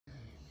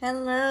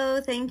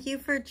Hello, thank you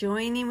for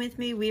joining with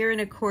me. We are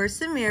in A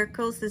Course in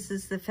Miracles. This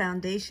is the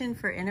Foundation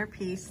for Inner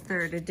Peace,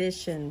 3rd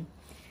edition.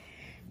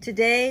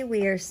 Today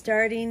we are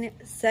starting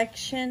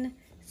section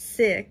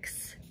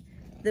 6,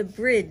 the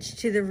bridge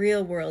to the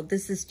real world.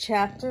 This is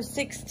chapter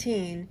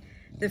 16,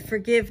 the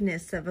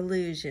forgiveness of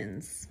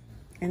illusions.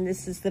 And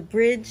this is the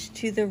bridge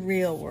to the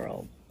real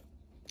world.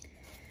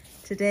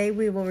 Today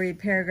we will read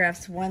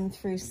paragraphs 1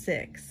 through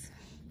 6.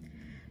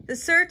 The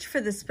search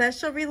for the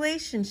special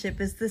relationship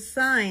is the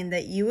sign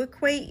that you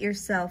equate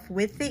yourself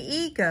with the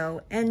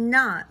ego and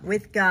not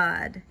with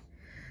God.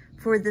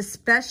 For the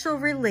special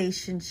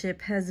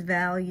relationship has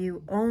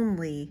value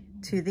only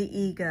to the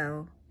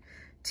ego.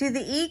 To the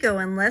ego,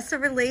 unless a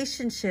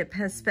relationship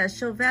has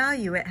special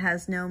value, it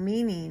has no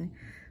meaning,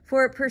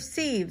 for it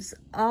perceives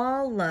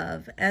all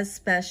love as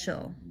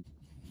special.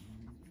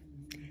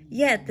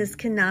 Yet this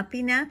cannot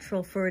be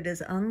natural, for it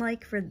is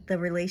unlike the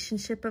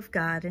relationship of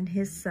God and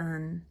His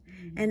Son.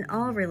 And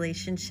all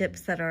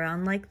relationships that are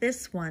unlike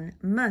this one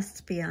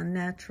must be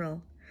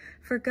unnatural.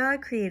 For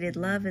God created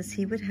love as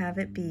He would have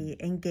it be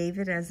and gave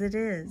it as it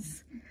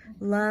is.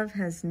 Love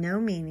has no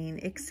meaning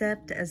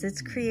except as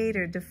its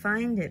Creator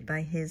defined it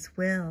by His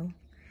will.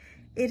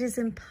 It is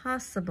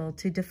impossible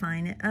to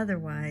define it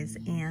otherwise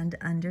and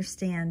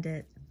understand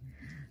it.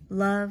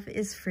 Love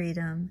is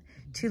freedom.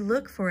 To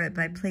look for it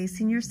by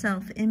placing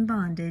yourself in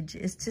bondage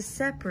is to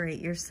separate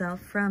yourself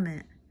from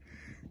it.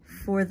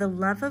 For the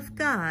love of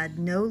God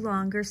no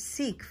longer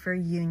seek for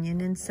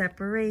union in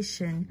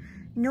separation,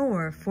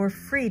 nor for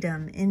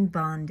freedom in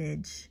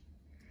bondage.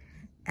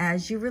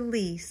 As you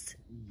release,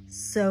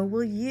 so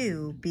will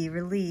you be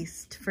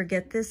released.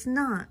 Forget this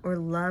not, or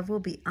love will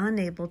be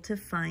unable to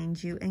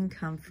find you and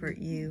comfort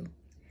you.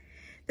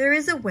 There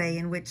is a way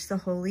in which the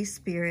Holy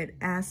Spirit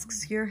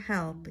asks your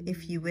help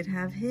if you would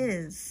have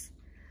His.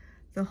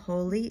 The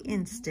holy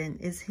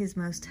instant is His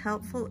most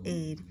helpful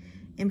aid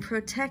in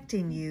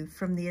protecting you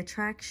from the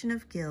attraction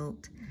of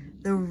guilt,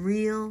 the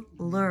real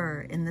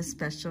lure in the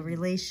special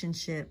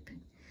relationship.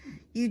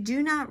 You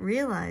do not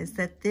realize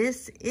that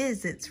this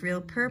is its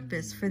real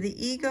purpose, for the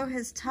ego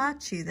has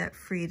taught you that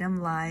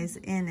freedom lies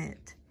in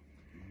it.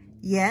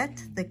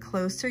 Yet, the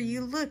closer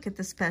you look at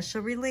the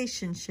special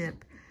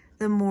relationship,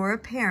 the more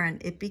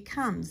apparent it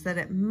becomes that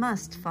it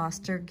must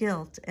foster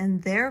guilt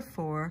and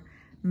therefore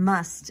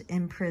must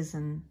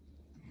imprison.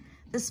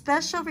 The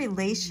special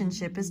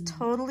relationship is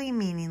totally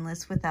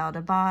meaningless without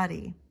a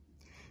body.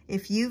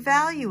 If you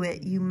value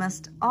it, you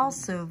must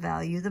also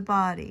value the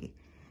body,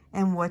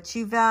 and what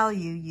you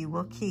value, you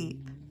will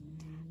keep.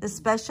 The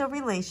special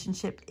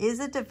relationship is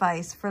a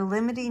device for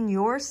limiting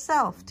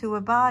yourself to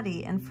a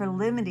body and for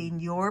limiting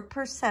your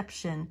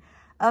perception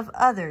of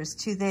others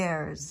to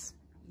theirs.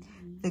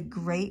 The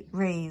great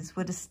rays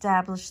would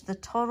establish the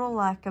total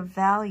lack of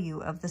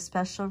value of the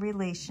special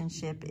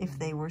relationship if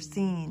they were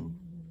seen.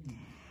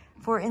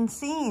 For in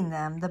seeing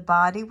them, the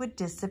body would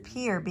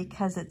disappear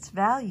because its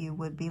value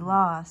would be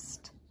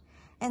lost.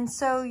 And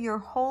so your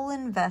whole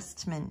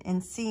investment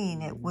in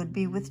seeing it would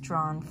be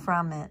withdrawn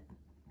from it.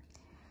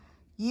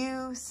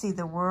 You see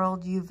the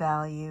world you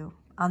value.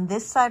 On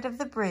this side of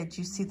the bridge,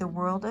 you see the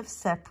world of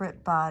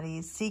separate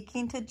bodies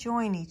seeking to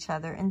join each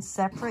other in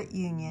separate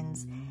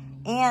unions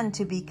and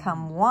to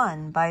become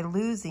one by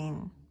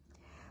losing.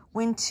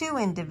 When two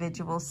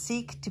individuals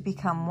seek to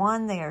become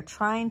one, they are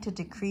trying to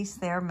decrease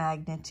their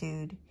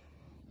magnitude.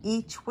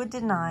 Each would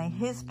deny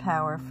his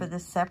power, for the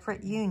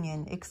separate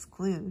union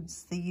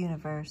excludes the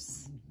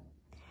universe.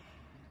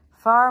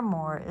 Far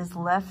more is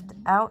left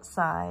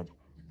outside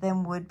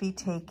than would be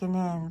taken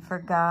in, for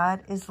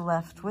God is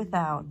left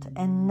without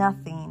and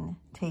nothing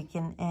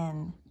taken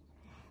in.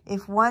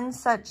 If one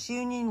such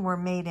union were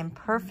made in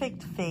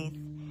perfect faith,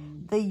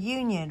 the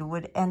union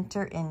would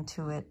enter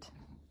into it.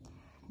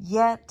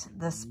 Yet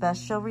the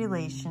special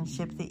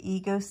relationship the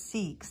ego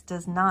seeks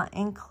does not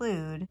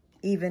include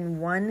even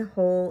one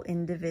whole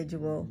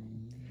individual.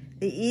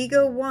 The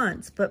ego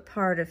wants but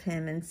part of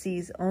him and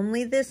sees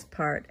only this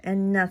part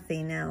and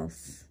nothing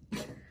else.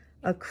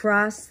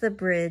 Across the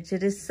bridge,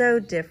 it is so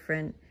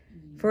different.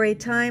 For a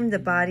time, the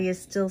body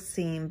is still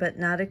seen, but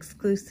not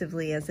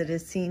exclusively as it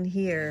is seen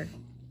here.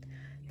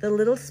 The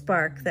little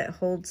spark that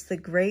holds the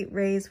great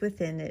rays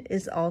within it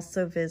is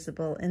also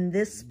visible, and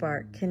this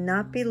spark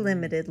cannot be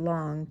limited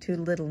long to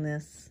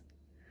littleness.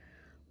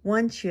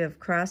 Once you have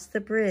crossed the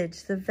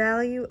bridge, the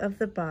value of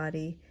the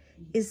body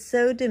is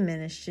so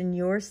diminished in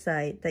your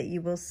sight that you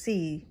will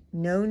see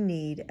no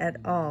need at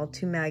all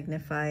to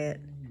magnify it.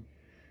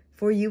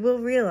 For you will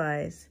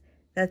realize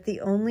that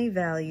the only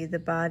value the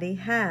body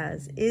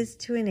has is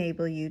to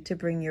enable you to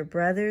bring your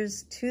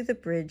brothers to the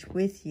bridge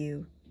with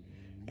you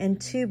and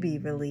to be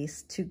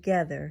released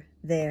together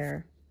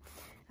there.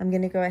 I'm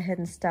going to go ahead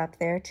and stop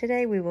there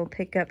today. We will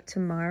pick up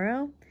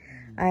tomorrow.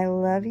 I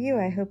love you.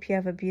 I hope you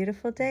have a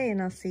beautiful day,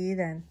 and I'll see you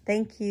then.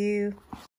 Thank you.